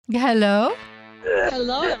Hello?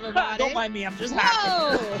 Hello, everybody. Don't mind me. I'm just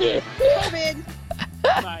hacking. COVID.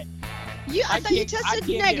 Right. I thought you tested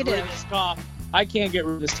negative. I can't get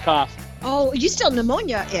rid of this cough. Oh, you still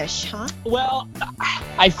pneumonia-ish, huh? Well,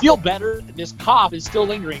 I feel better. This cough is still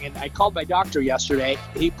lingering, and I called my doctor yesterday.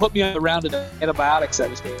 He put me on the round of the antibiotics I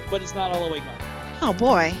was taking, but it's not all the way gone. Oh,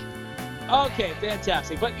 boy. Okay,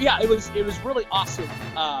 fantastic. But yeah, it was really awesome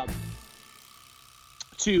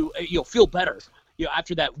to feel better.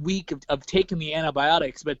 After that week of taking the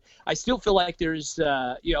antibiotics, but I still feel like there's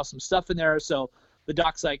some stuff in there. So the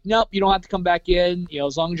doc's like, nope, you don't have to come back in.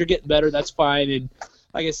 As long as you're getting better, that's fine. And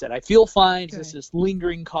like I said, I feel fine. It's just this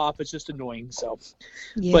lingering cough. It's just annoying. So,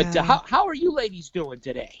 yeah. But how are you ladies doing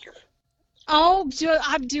today? Oh,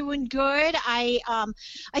 I'm doing good. I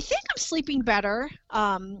think I'm sleeping better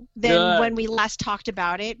than when we last talked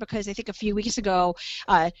about it, because I think a few weeks ago,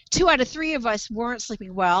 2 out of 3 of us weren't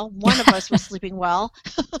sleeping well. One of us was sleeping well.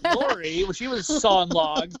 Lori, she was sawing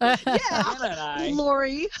logs. Yeah, Anna and I.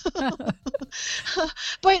 Lori.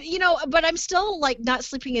 But I'm still not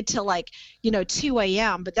sleeping until 2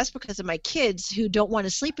 a.m. But that's because of my kids who don't want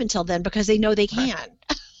to sleep until then because they know they can.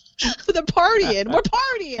 They're partying. We're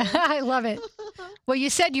partying. I love it. Well,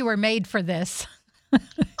 you said you were made for this.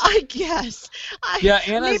 I guess.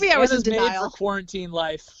 Maybe I was in Anna's denial. made for quarantine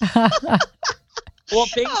life. Well,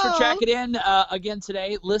 thanks for checking in again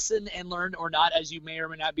today. Listen and learn or not, as you may or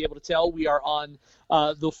may not be able to tell. We are on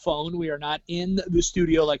the phone. We are not in the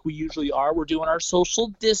studio like we usually are. We're doing our social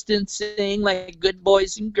distancing like good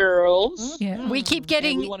boys and girls. Yeah, we keep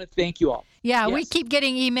getting. And we want to thank you all. Yeah, yes. We keep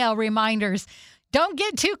getting email reminders. Don't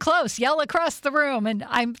get too close. Yell across the room. And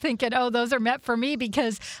I'm thinking, those are meant for me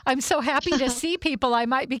because I'm so happy to see people. I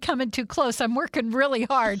might be coming too close. I'm working really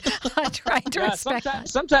hard on trying to respect that.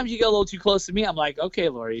 Sometimes you get a little too close to me. I'm like, okay,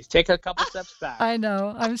 Lori, take a couple steps back. I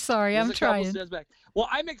know. I'm sorry. I'm trying. Couple steps back. Well,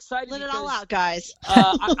 I'm excited. Let it all out, guys.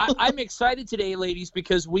 I'm excited today, ladies,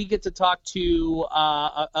 because we get to talk to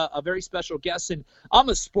a very special guest. And I'm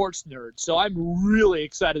a sports nerd, so I'm really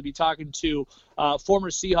excited to be talking to former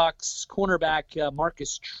Seahawks cornerback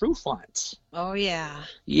Marcus Trufant. Oh, yeah.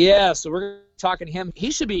 Yeah, so we're talking to him.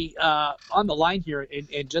 He should be on the line here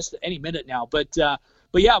in just any minute now. But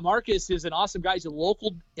yeah, Marcus is an awesome guy. He's a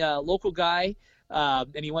local guy,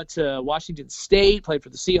 and he went to Washington State, played for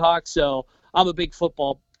the Seahawks. So I'm a big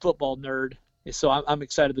football nerd, so I'm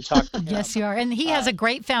excited to talk to him. Yes, you are. And he has a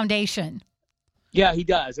great foundation. Yeah, he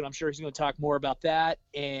does, and I'm sure he's going to talk more about that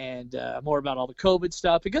and more about all the COVID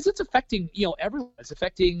stuff because it's affecting everyone. It's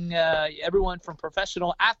affecting everyone from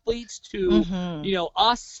professional athletes to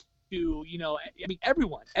us to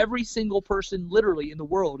everyone. Every single person, literally in the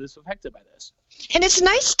world, is affected by this. And it's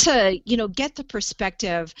nice to get the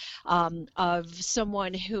perspective of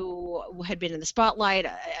someone who had been in the spotlight,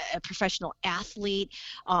 a professional athlete,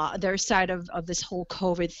 their side of this whole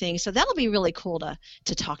COVID thing. So that'll be really cool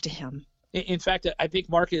to talk to him. In fact, I think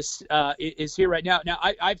Marcus is here right now. Now,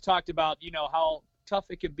 I've talked about how tough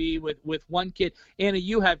it can be with one kid. Anna,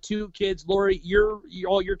 you have 2 kids. Lori,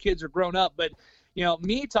 all your kids are grown up, but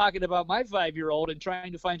me talking about my 5-year-old and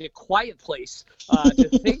trying to find a quiet place to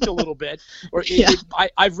think a little bit.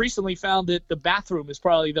 I've recently found that the bathroom is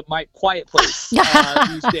probably my quiet place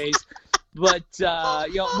these days. But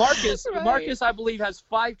Marcus, I believe, has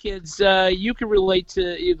 5 kids. You can relate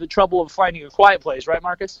to the trouble of finding a quiet place, right,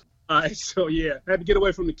 Marcus? So yeah, I had to get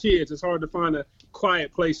away from the kids. It's hard to find a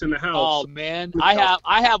quiet place in the house. Oh man, I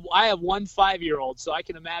have one 5-year-old, so I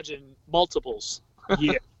can imagine multiples.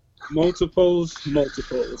 Yeah. Multiples.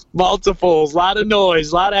 A lot of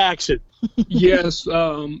noise, a lot of action. Yes,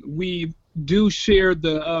 we do share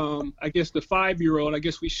the, I guess the 5-year-old, I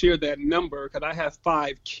guess we share that number because I have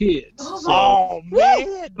 5 kids. Oh, man.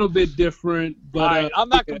 A little bit different, but right, I'm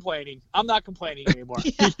not complaining. I'm not complaining anymore.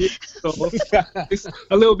 So it's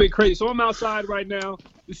a little bit crazy. So I'm outside right now.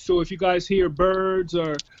 So if you guys hear birds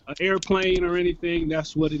or an airplane or anything,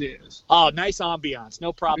 that's what it is. Oh, nice ambiance.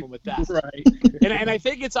 No problem with that. Right. And I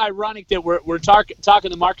think it's ironic that we're talking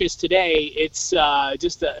to Marcus today. It's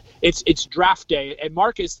it's draft day, and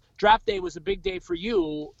Marcus, draft day was a big day for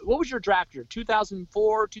you. What was your draft year?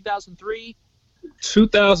 2004, 2003?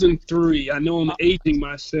 2003. I know I'm aging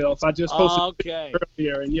myself. I just posted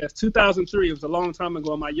earlier, and yes, 2003. It was a long time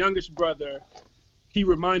ago. My youngest brother, he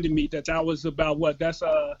reminded me that was about what? That's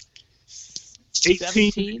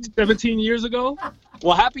 17 years ago.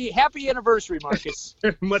 Well, happy anniversary, Marcus.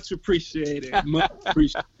 Much appreciated. Much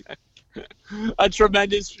appreciated. A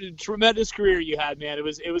tremendous career you had, man.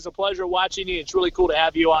 It was a pleasure watching you. It's really cool to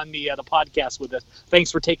have you on the podcast with us.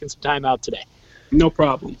 Thanks for taking some time out today. No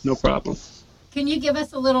problem. Can you give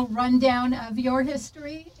us a little rundown of your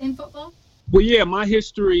history in football? Well, yeah, my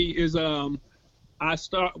history is I'm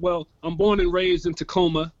born and raised in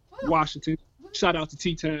Tacoma, Washington. Shout out to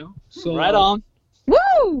T-Town. So right on.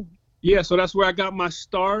 Woo! Yeah, so that's where I got my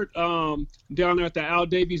start. Down there at the Al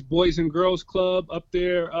Davies Boys and Girls Club up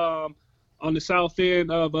there on the south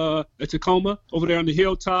end of Tacoma, over there on the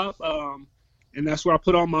hilltop. And that's where I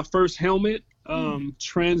put on my first helmet.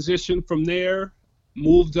 Transitioned from there,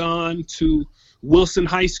 moved on to Wilson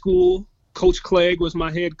High School. Coach Clegg was my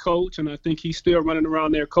head coach, and I think he's still running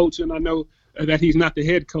around there coaching. I know that he's not the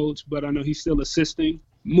head coach, but I know he's still assisting.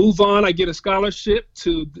 Move on, I get a scholarship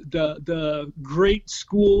to the great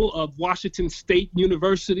school of Washington State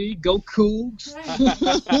University. Go Cougs.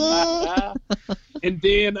 And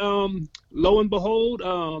then, lo and behold,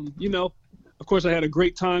 of course, I had a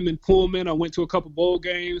great time in Pullman. I went to a couple bowl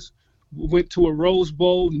games. Went to a Rose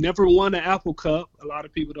Bowl, never won an Apple Cup. A lot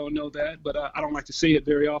of people don't know that, but I don't like to say it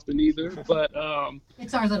very often either. But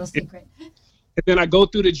it's our little secret. And then I go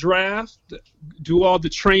through the draft, do all the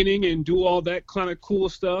training and do all that kind of cool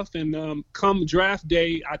stuff. And come draft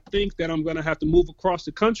day, I think that I'm going to have to move across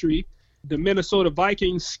the country. The Minnesota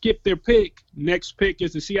Vikings skip their pick. Next pick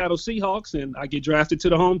is the Seattle Seahawks, and I get drafted to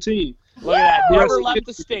the home team. Look at that. Never left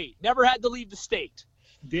the state. Never had to leave the state.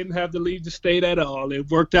 Didn't have to leave the state at all. It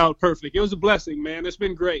worked out perfect. It was a blessing, man. It's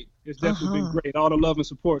been great. It's definitely been great. All the love and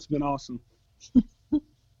support's been awesome.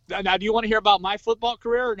 Now, do you want to hear about my football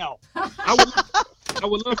career or no? I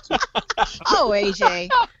would love to. Oh,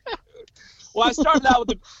 AJ. Well, I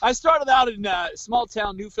started out in small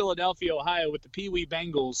town New Philadelphia, Ohio, with the Pee Wee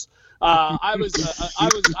Bengals. I was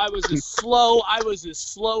as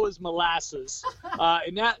slow as molasses,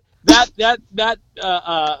 and that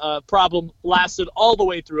problem lasted all the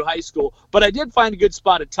way through high school. But I did find a good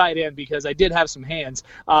spot at tight end because I did have some hands.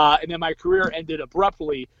 And then my career ended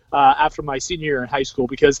abruptly after my senior year in high school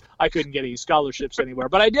because I couldn't get any scholarships anywhere.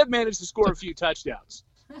 But I did manage to score a few touchdowns.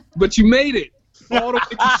 But you made it. All the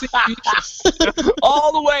way to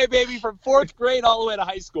all the way, baby, from 4th grade all the way to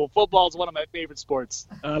high school. Football is one of my favorite sports.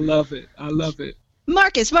 I love it.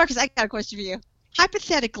 Marcus, I got a question for you.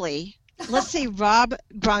 Hypothetically, let's say Rob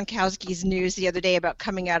Gronkowski's news the other day about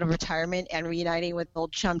coming out of retirement and reuniting with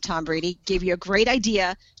old chum Tom Brady gave you a great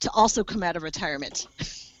idea to also come out of retirement.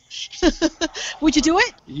 Would you do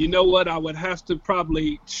it? You know what? I would have to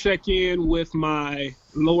probably check in with my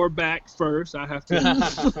lower back first. I have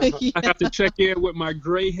to check in with my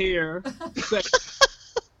gray hair.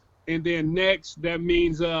 And then next, that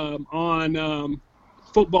means on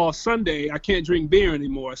football Sunday, I can't drink beer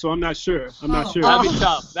anymore. So I'm not sure.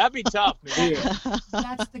 That'd be tough, man. Yeah.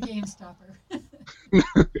 That's the game stopper.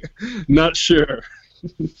 Not sure.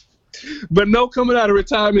 But no coming out of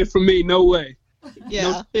retirement for me. No way.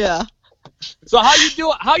 Yeah. So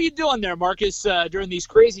how you doing there, Marcus? During these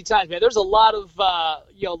crazy times, man. There's a lot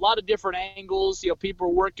of different angles. People are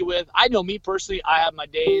working with. I know me personally. I have my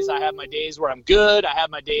days. I have my days where I'm good. I have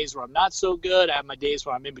my days where I'm not so good. I have my days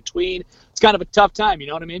where I'm in between. It's kind of a tough time. You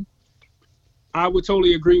know what I mean? I would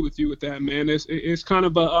totally agree with you with that, man. It's kind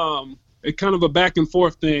of a back and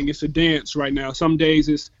forth thing. It's a dance right now. Some days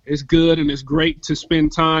it's good and it's great to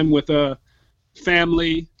spend time with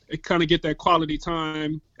family. It kind of get that quality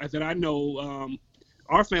time that I know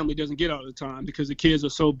our family doesn't get all the time because the kids are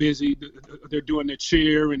so busy. They're doing their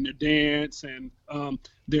cheer and their dance and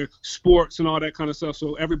their sports and all that kind of stuff.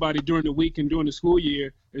 So everybody during the week and during the school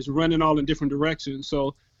year is running all in different directions.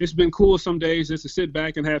 So it's been cool some days just to sit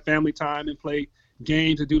back and have family time and play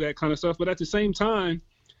games and do that kind of stuff. But at the same time,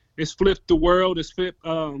 it's flipped the world. It's flipped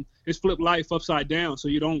life upside down. So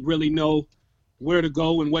you don't really know where to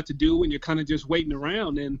go and what to do, and you're kind of just waiting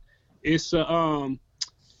around, and it's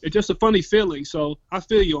just a funny feeling. So I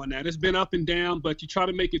feel you on that. It's been up and down, but you try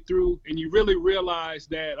to make it through, and you really realize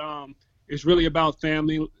that it's really about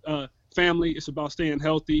family. It's about staying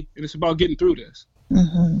healthy, and it's about getting through this.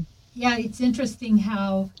 Mm-hmm. Yeah, it's interesting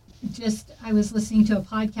how I was listening to a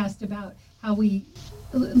podcast about how we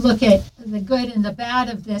look at the good and the bad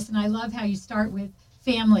of this, and I love how you start with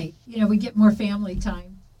family. We get more family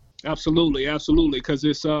time. Absolutely, because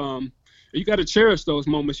it's you got to cherish those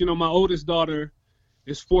moments. My oldest daughter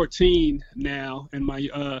is 14 now, and my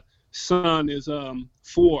son is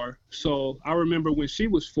 4. So I remember when she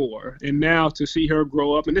was 4, and now to see her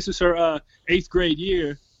grow up, and this is her 8th grade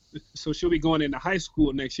year, so she'll be going into high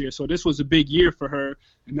school next year. So this was a big year for her,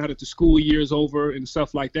 and now that the school year is over and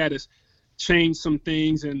stuff like that, it's changed some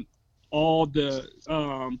things, and all the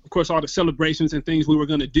of course all the celebrations and things we were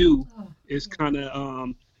going to do is kind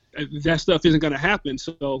of that stuff isn't going to happen.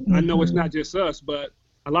 So I know it's not just us, but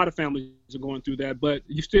a lot of families are going through that. But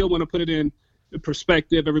you still want to put it in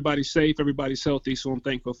perspective. Everybody's safe. Everybody's healthy. So I'm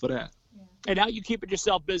thankful for that. And how you keeping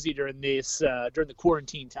yourself busy during during the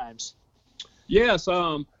quarantine times? Yes,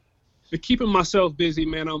 keeping myself busy,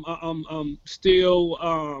 man. I'm still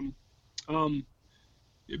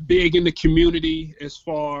big in the community as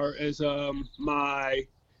far as my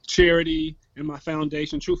charity and my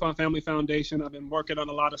foundation, Trufant Family Foundation. I've been working on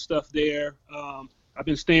a lot of stuff there. I've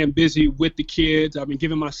been staying busy with the kids. I've been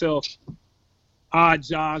giving myself odd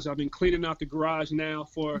jobs. I've been cleaning out the garage now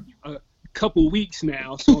for a couple weeks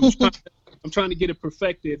now, so I'm trying to get it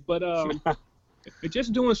perfected. But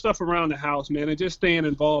just doing stuff around the house, man, and just staying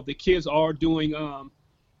involved. The kids are doing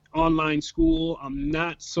online school. I'm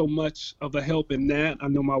not so much of a help in that. I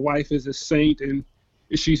know my wife is a saint, and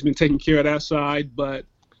she's been taking care of that side. But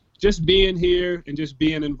just being here and just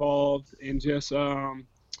being involved and just trying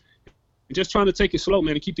to take it slow,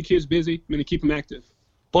 man, and keep the kids busy, man, and keep them active.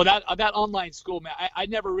 Well, that online school, man, I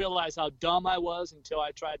never realized how dumb I was until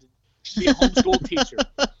I tried to be a homeschool teacher.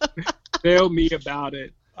 Tell me about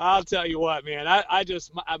it. I'll tell you what, man.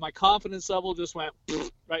 My confidence level just went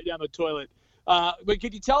right down the toilet. But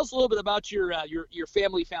could you tell us a little bit about your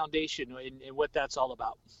family foundation and what that's all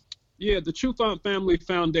about? Yeah, the Trufant Family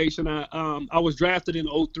Foundation. I was drafted in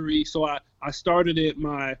 2003, so I started it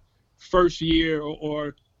my first year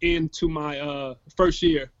or into my first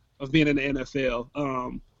year of being in the NFL.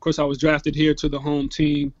 Of course, I was drafted here to the home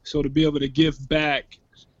team, so to be able to give back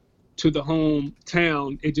to the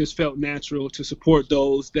hometown, it just felt natural to support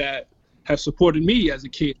those that have supported me as a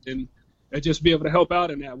kid and just be able to help out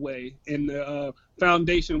in that way. And the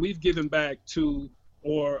foundation, we've given back to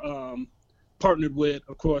or partnered with,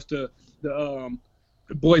 of course, the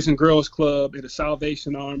Boys and Girls Club and the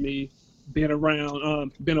Salvation Army, been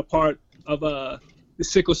a part of the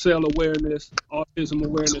sickle cell awareness, autism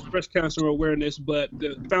awareness, breast cancer awareness, but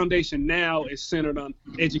the foundation now is centered on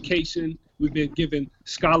education. We've been giving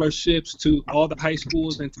scholarships to all the high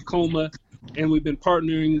schools in Tacoma, and we've been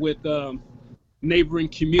partnering with neighboring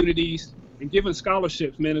communities and giving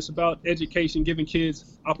scholarships, man. It's about education, giving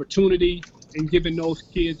kids opportunity, and giving those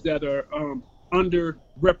kids that are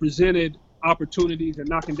underrepresented opportunities and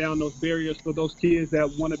knocking down those barriers for those kids that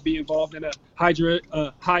want to be involved in a higher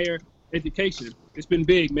education. It's been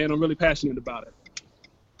big, man. I'm really passionate about it.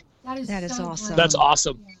 That is so awesome. great. That's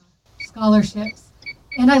awesome. Yeah. Scholarships.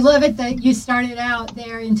 And I love it that you started out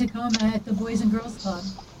there in Tacoma at the Boys and Girls Club.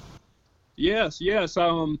 Yes.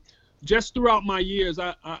 Just throughout my years,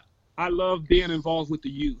 I love being involved with the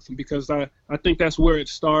youth because I think that's where it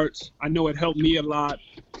starts. I know it helped me a lot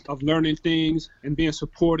of learning things and being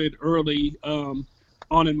supported early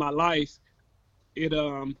on in my life.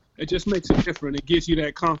 It just makes it different. It gives you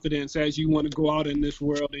that confidence as you want to go out in this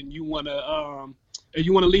world and you want to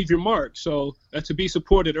leave your mark. So to be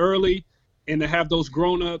supported early and to have those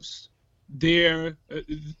grown-ups there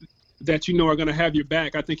that you know are going to have your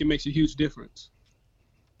back, I think it makes a huge difference.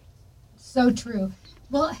 So true.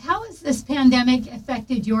 Well, how has this pandemic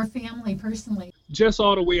affected your family personally? Just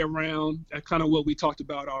all the way around, kind of what we talked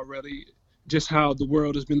about already, just how the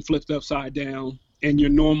world has been flipped upside down and your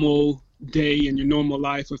normal day and your normal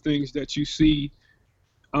life of things that you see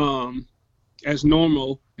as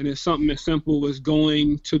normal, and it's something as simple as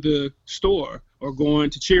going to the store or going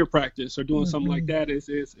to cheer practice or doing something like that is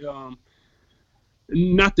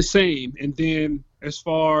not the same. And then as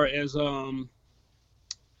far as the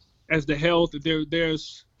health,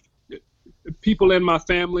 there's people in my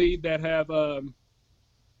family that have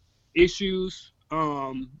issues,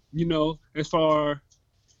 as far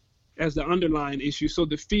as the underlying issue. So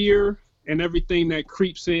the fear and everything that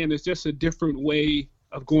creeps in is just a different way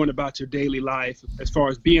of going about your daily life. As far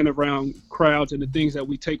as being around crowds and the things that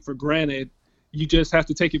we take for granted, you just have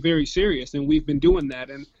to take it very serious. And we've been doing that,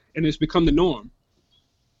 and it's become the norm.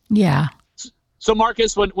 Yeah. So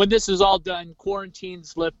Marcus, when this is all done,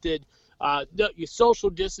 quarantine's lifted, your social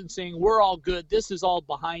distancing, we're all good. This is all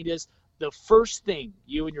behind us. The first thing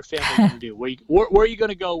you and your family are going to do, where are you going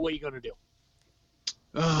to go? What are you going to do?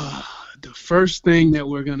 The first thing that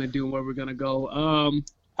we're going to do, where we're going to go.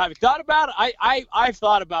 Have you thought about it? I've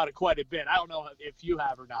thought about it quite a bit. I don't know if you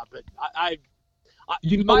have or not, but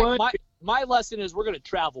my lesson is we're going to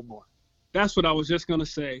travel more. That's what I was just going to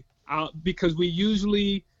say. Because we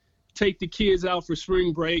usually take the kids out for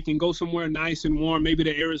spring break and go somewhere nice and warm, maybe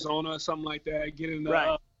to Arizona or something like that, get in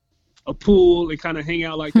a pool and kind of hang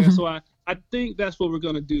out like that. So I think that's what we're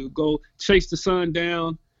going to do. Go chase the sun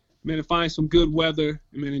down, and find some good weather,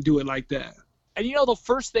 and do it like that. And the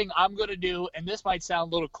first thing I'm going to do, and this might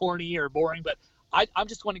sound a little corny or boring, but I'm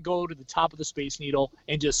just going to go to the top of the Space Needle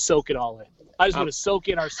and just soak it all in. I just want to soak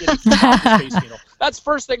in our city from the top of the Space Needle. That's the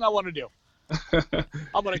first thing I want to do.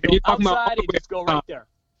 I'm going to go outside and just go right there.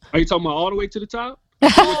 Are you talking about all the way to the top?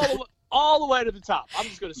 all the way to the top. I'm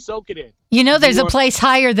just going to soak it in. You know, there's a place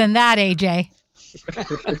higher than that, AJ.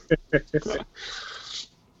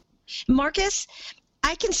 Marcus,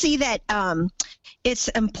 I can see that it's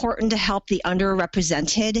important to help the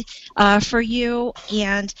underrepresented for you.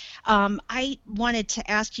 And I wanted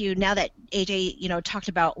to ask you, now that AJ, talked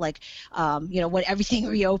about when everything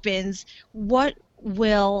reopens, what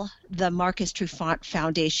will the Marcus Trufant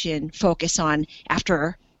Foundation focus on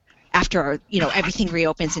after everything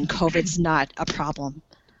reopens and COVID's not a problem?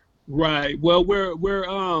 Right. Well, we're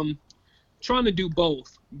trying to do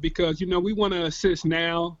both because we want to assist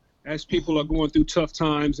now as people are going through tough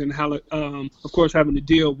times and how of course having to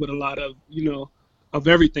deal with a lot of of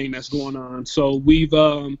everything that's going on. So we've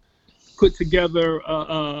put together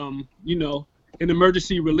an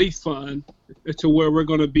emergency relief fund to where we're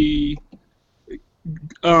going to be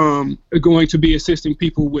assisting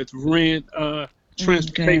people with rent,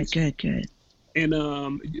 transportation, good,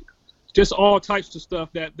 and just all types of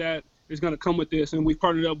stuff that is going to come with this. And we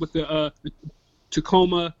partnered up with the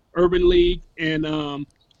Tacoma Urban League and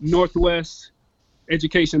Northwest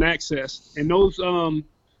Education Access, and those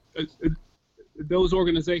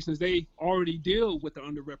organizations, they already deal with the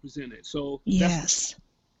underrepresented. So yes,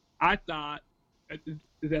 I thought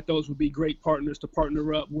that those would be great partners to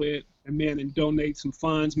partner up with, and donate some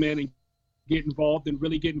funds, and get involved and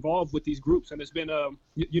really get involved with these groups. And it's been I'm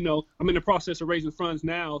in the process of raising funds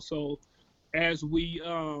now. So as we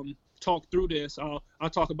talk through this, I'll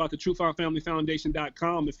talk about the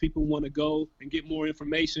TrufantFamilyFoundation.com if people want to go and get more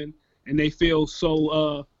information and they feel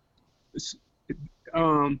so if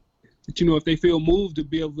they feel moved to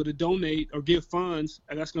be able to donate or give funds,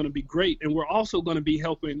 and that's going to be great. And we're also going to be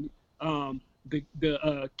helping the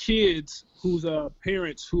kids whose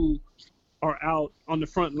parents who are out on the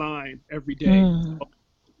front line every day.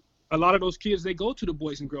 A lot of those kids, they go to the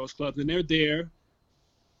Boys and Girls Clubs and they're there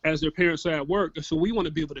as their parents are at work. So we want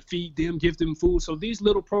to be able to feed them, give them food. So these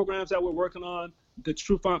little programs that we're working on, the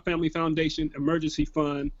Trufant Family Foundation Emergency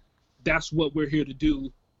Fund, that's what we're here to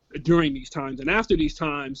do during these times. And after these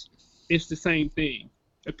times, it's the same thing.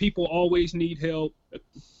 People always need help.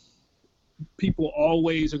 People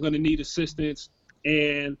always are going to need assistance.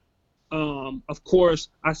 And of course,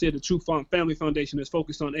 I said the Trufant Family Foundation is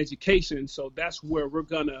focused on education. So that's where we're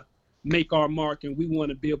going to make our mark. And we want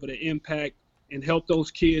to be able to impact and help those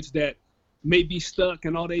kids that may be stuck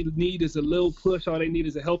and all they need is a little push, all they need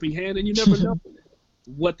is a helping hand, and you never know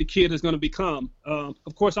what the kid is going to become.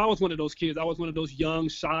 Of course, I was one of those kids. I was one of those young,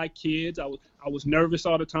 shy kids. I was nervous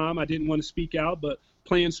all the time. I didn't want to speak out, but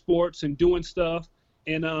playing sports and doing stuff.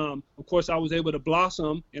 And of course, I was able to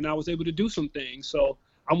blossom and I was able to do some things. So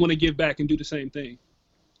I want to give back and do the same thing.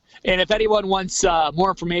 And if anyone wants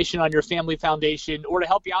more information on your family foundation or to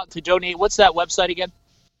help you out to donate, what's that website again?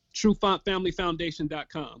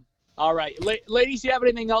 TrufantFamilyFoundation.com. All right. Ladies, do you have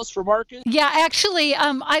anything else for Marcus? Yeah, actually,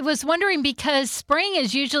 I was wondering because spring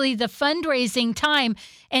is usually the fundraising time,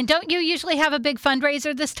 and don't you usually have a big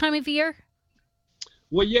fundraiser this time of year?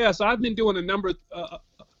 Well, yes, I've been doing a number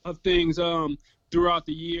of things throughout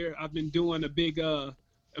the year. I've been doing a big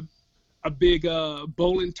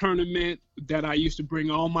bowling tournament that I used to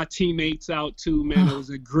bring all my teammates out to. Man, it was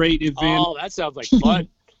a great event. Oh, that sounds like fun.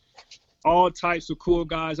 All types of cool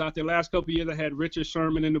guys out there. Last couple of years, I had Richard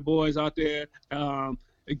Sherman and the boys out there.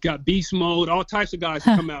 It got Beast Mode, all types of guys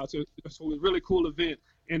to come out. So it was a really cool event.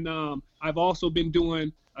 And I've also been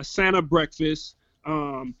doing a Santa breakfast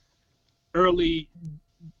early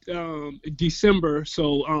December.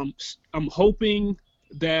 So I'm hoping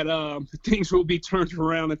that things will be turned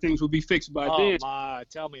around and things will be fixed by then. Oh, my.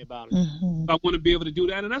 Tell me about it. I want to be able to do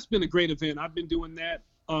that. And that's been a great event. I've been doing that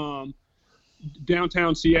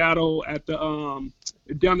downtown Seattle at the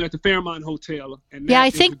down there at the Fairmont Hotel. And yeah,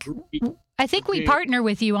 I think we partner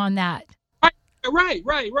with you on that. Right.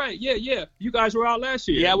 Yeah. You guys were out last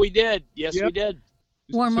year. Yeah, we did. Yes, we did.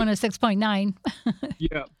 Warm 106.9.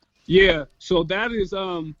 Yeah. So that is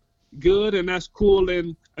good and that's cool.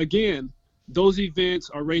 And again, those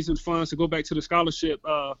events are raising funds to go back to the scholarship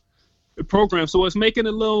program. So it's making it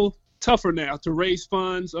a little tougher now to raise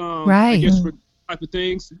funds. Right. I guess for type of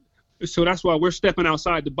things. So that's why we're stepping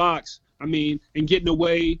outside the box. I mean, and getting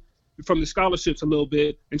away from the scholarships a little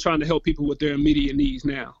bit and trying to help people with their immediate needs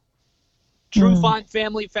now. Trufant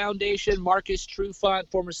Family Foundation, Marcus Trufant,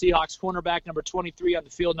 former Seahawks cornerback, number 23 on the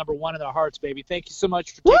field, number 1 in our hearts, baby. Thank you so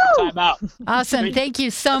much for taking time out. Awesome. Thank you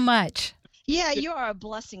so much. Yeah, you are a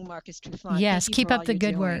blessing, Marcus Trufant. Yes, keep up the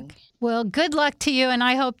good work. Well, good luck to you, and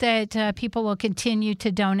I hope that people will continue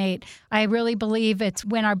to donate. I really believe it's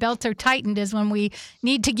when our belts are tightened is when we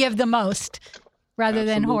need to give the most. rather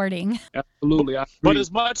than hoarding. Absolutely. I agree. But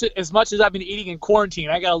as much as I've been eating in quarantine,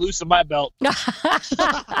 I got to loosen my belt.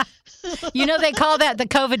 You know, they call that the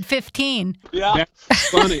COVID-15. Yeah. That's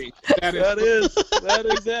funny. That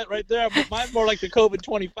is it right there. But mine's more like the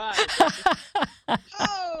COVID-25.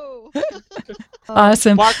 Oh.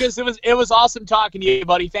 Awesome. Marcus, it was awesome talking to you,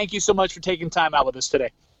 buddy. Thank you so much for taking time out with us today.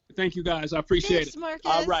 Thank you, guys. I appreciate Thanks, it. Marcus.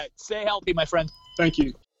 All right. Stay healthy, my friend. Thank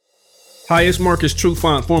you. Hi, it's Marcus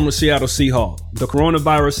Trufant, former Seattle Seahawks. The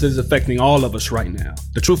coronavirus is affecting all of us right now.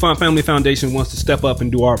 The Trufant Family Foundation wants to step up and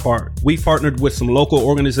do our part. We've partnered with some local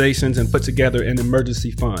organizations and put together an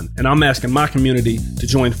emergency fund, and I'm asking my community to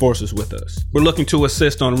join forces with us. We're looking to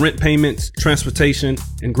assist on rent payments, transportation,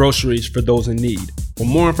 and groceries for those in need. For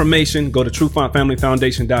more information, go to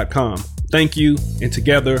TrufantFamilyFoundation.com. Thank you, and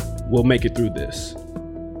together, we'll make it through this.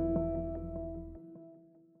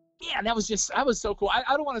 Yeah, that was so cool.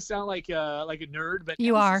 I don't want to sound like a nerd, but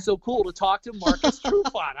you are so cool to talk to Marcus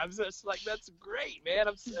Trufant. I was just like, that's great, man.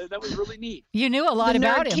 That was really neat. You knew a lot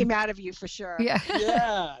about him. Came out of you for sure. Yeah.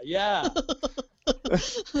 Yeah.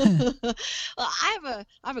 I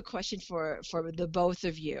have a question for the both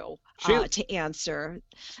of you to answer.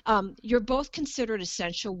 You're both considered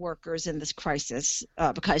essential workers in this crisis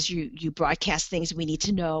because you broadcast things we need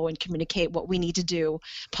to know and communicate what we need to do.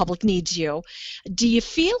 Public needs you. Do you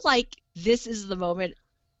feel like this is the moment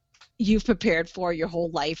you've prepared for your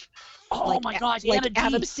whole life? Oh my gosh, like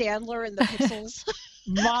Adam Sandler in the Pixels.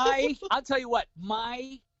 I'll tell you what,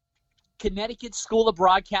 my Connecticut School of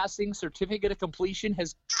Broadcasting certificate of completion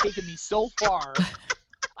has taken me so far.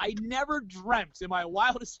 I never dreamt in my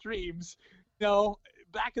wildest dreams,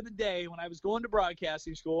 back in the day when I was going to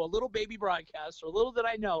broadcasting school, a little baby broadcaster, little did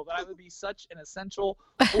I know that I would be such an essential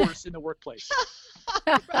force in the workplace.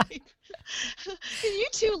 Right. You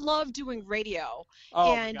two love doing radio.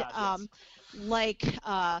 Oh, and my God,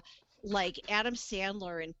 yes. like Adam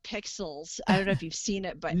Sandler in Pixels. I don't know if you've seen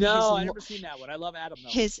it, but no, I've never seen that one. I love Adam though.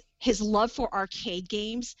 His love for arcade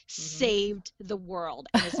games saved the world,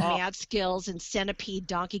 and his math skills in Centipede,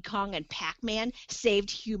 Donkey Kong, and Pac-Man saved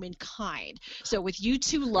humankind. So with you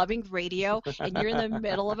two loving radio, and you're in the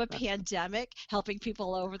middle of a pandemic, helping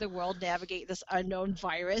people all over the world navigate this unknown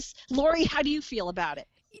virus, Lori, how do you feel about it?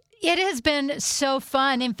 It has been so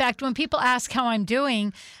fun. In fact, when people ask how I'm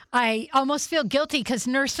doing, I almost feel guilty because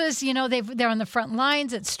nurses, they're on the front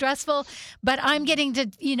lines. It's stressful, but I'm getting to,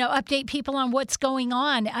 update people on what's going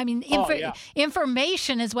on. I mean,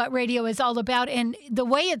 information is what radio is all about. And the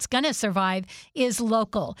way it's going to survive is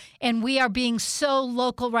local. And we are being so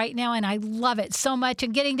local right now. And I love it so much.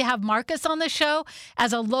 And getting to have Marcus on the show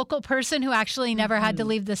as a local person who actually never had to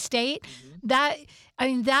leave the state, that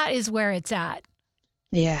is where it's at.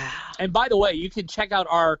 Yeah. And by the way, you can check out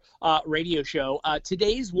our radio show.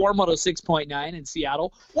 Today's Warm 106.9 in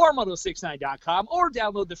Seattle, warm1069.com, or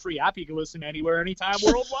download the free app. You can listen anywhere, anytime,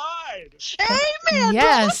 worldwide. Amen.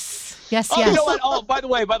 Yes. Yes. Oh, you know what? Oh, by the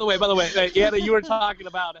way, Anna, you were talking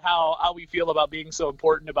about how we feel about being so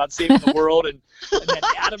important about saving the world, and then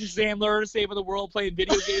Adam Sandler saving the world playing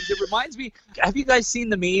video games. It reminds me. Have you guys seen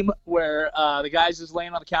the meme where the guy's just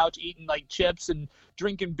laying on the couch eating like chips and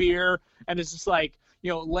drinking beer, and it's just like,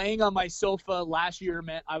 laying on my sofa last year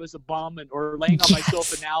meant I was a bum, or laying on my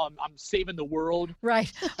sofa now I'm saving the world.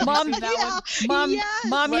 Right. Mom used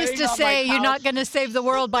to say you're not going to save the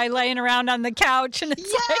world by laying around on the couch, and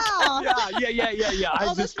it's yeah.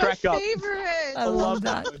 I just crack up. Favorite. I love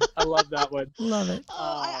that. I love that one. Love it.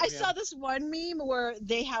 I saw this one meme where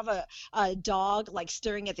they have a dog like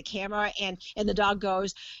staring at the camera, and the dog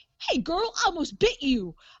goes, "Hey girl, I almost bit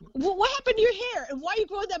you. What happened to your hair? And why are you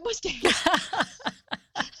growing that mustache?"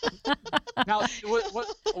 Now,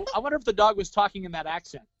 I wonder if the dog was talking in that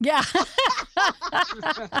accent. Yeah.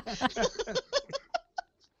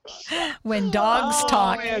 When dogs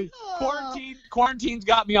talk. Man. Quarantine's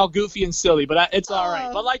got me all goofy and silly, but it's all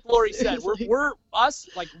right. But like Lori said, we're us,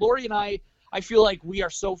 like Lori and I feel like we are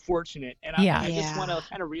so fortunate, and I just want to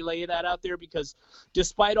kind of relay that out there, because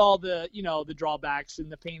despite all the the drawbacks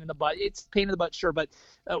and the pain in the butt, it's pain in the butt, sure, but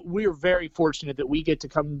we are very fortunate that we get to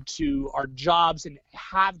come to our jobs and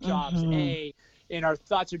have jobs. And our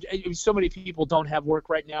thoughts are, so many people don't have work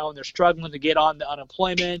right now, and they're struggling to get on the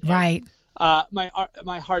unemployment. Right.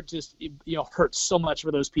 My heart just hurts so much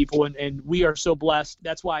for those people, and we are so blessed.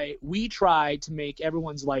 That's why we try to make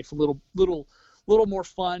everyone's life a little more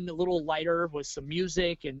fun, a little lighter, with some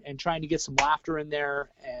music and trying to get some laughter in there.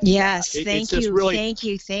 And, yes, thank you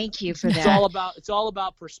for that. It's all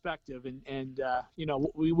about perspective, and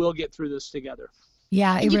we will get through this together.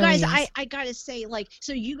 Yeah, it and you really guys, is. I gotta say, like,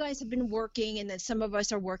 so you guys have been working, and then some of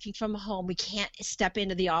us are working from home. We can't step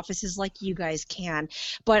into the offices like you guys can.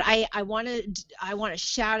 But I want to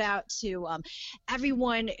shout out to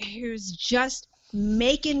everyone who's just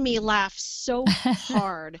making me laugh so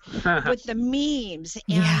hard with the memes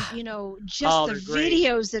and Yeah. just the they're great.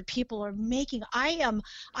 videos that people are making. I am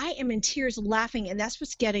in tears laughing, and that's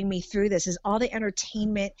what's getting me through this, is all the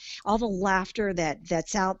entertainment, all the laughter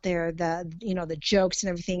that's out there, the jokes and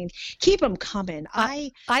everything. And keep them coming.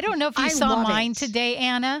 I don't know if you I saw love mine it. today,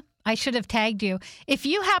 Anna. I should have tagged you. If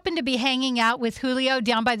you happen to be hanging out with Julio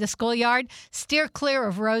down by the schoolyard, steer clear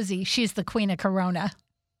of Rosie. She's the queen of Corona.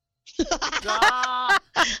 Ah,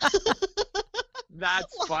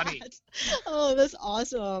 that's funny. Oh, that's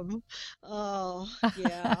awesome. Oh,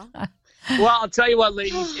 yeah. Well, I'll tell you what,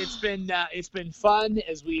 ladies, it's been fun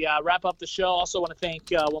as we wrap up the show. Also want to thank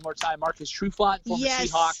one more time Marcus Trufant, former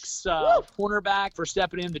Yes. Seahawks cornerback, for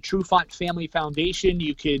stepping in. The Trufant Family Foundation.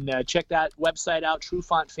 You can check that website out,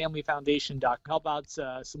 trufantfamilyfoundation.com. Help out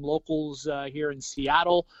some locals here in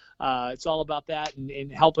Seattle. It's all about that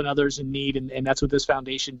and helping others in need, and that's what this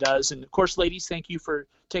foundation does. And, of course, ladies, thank you for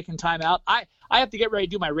taking time out. I have to get ready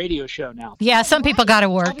to do my radio show now. Yeah, some people got to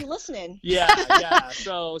work. I'll be listening. Yeah.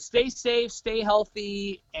 So stay safe, stay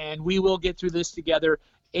healthy, and we will get through this together.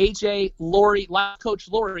 AJ, Lori, Life Coach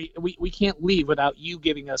Lori, we can't leave without you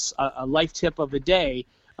giving us a life tip of the day.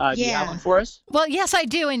 Do you have one for us? Well, yes, I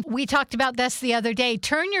do. And we talked about this the other day.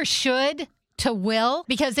 Turn your should to will,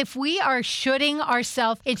 because if we are shoulding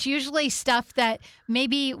ourselves, it's usually stuff that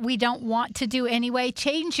maybe we don't want to do anyway.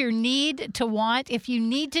 Change your need to want. If you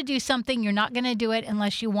need to do something, you're not going to do it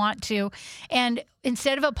unless you want to. And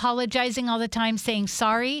instead of apologizing all the time, saying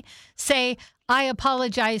sorry, say, I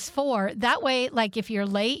apologize for. That way, like if you're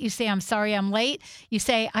late, you say, I'm sorry I'm late. You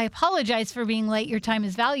say, I apologize for being late. Your time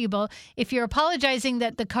is valuable. If you're apologizing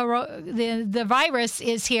that the virus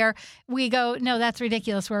is here, we go, no, that's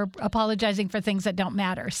ridiculous. We're apologizing for things that don't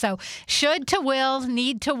matter. So should to will,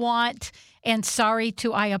 need to want, and sorry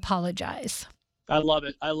to I apologize. I love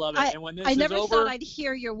it. And when this I is never over, thought I'd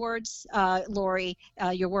hear your words, Lori,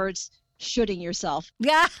 your words, shoulding yourself.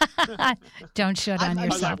 Yeah. Don't shoot on I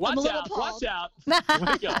was yourself. like, I'm a little watch out. There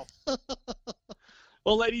we go.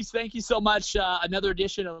 Well, ladies, thank you so much. Another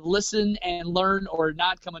edition of Listen and Learn or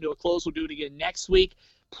Not coming to a close. We'll do it again next week,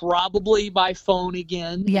 probably by phone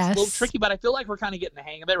again. Yes. It's a little tricky, but I feel like we're kind of getting the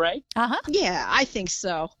hang of it, right? Uh-huh. Yeah, I think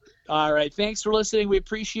so. All right. Thanks for listening. We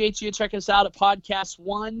appreciate you. Check us out at Podcast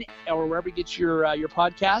One or wherever you get your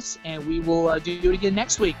podcasts, and we will do it again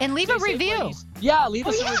next week. And leave Stay a safe, review. ladies. Yeah, leave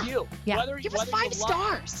us a review. Yeah. Give us 5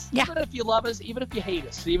 stars. Yeah. Even if you love us, even if you hate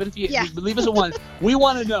us, even if you Yeah. leave us a 1, we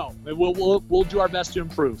want to know. We'll do our best to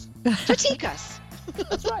improve. Critique us.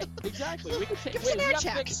 That's right. Exactly. We can take. Give us an We air have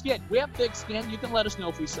check. thick skin. We have thick skin. You can let us know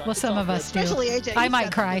if we suck. Well, It's some all of good. us do. Especially AJ. I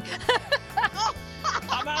might cry.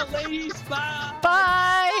 I'm out, ladies. Bye.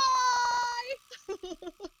 Bye.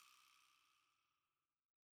 Bye.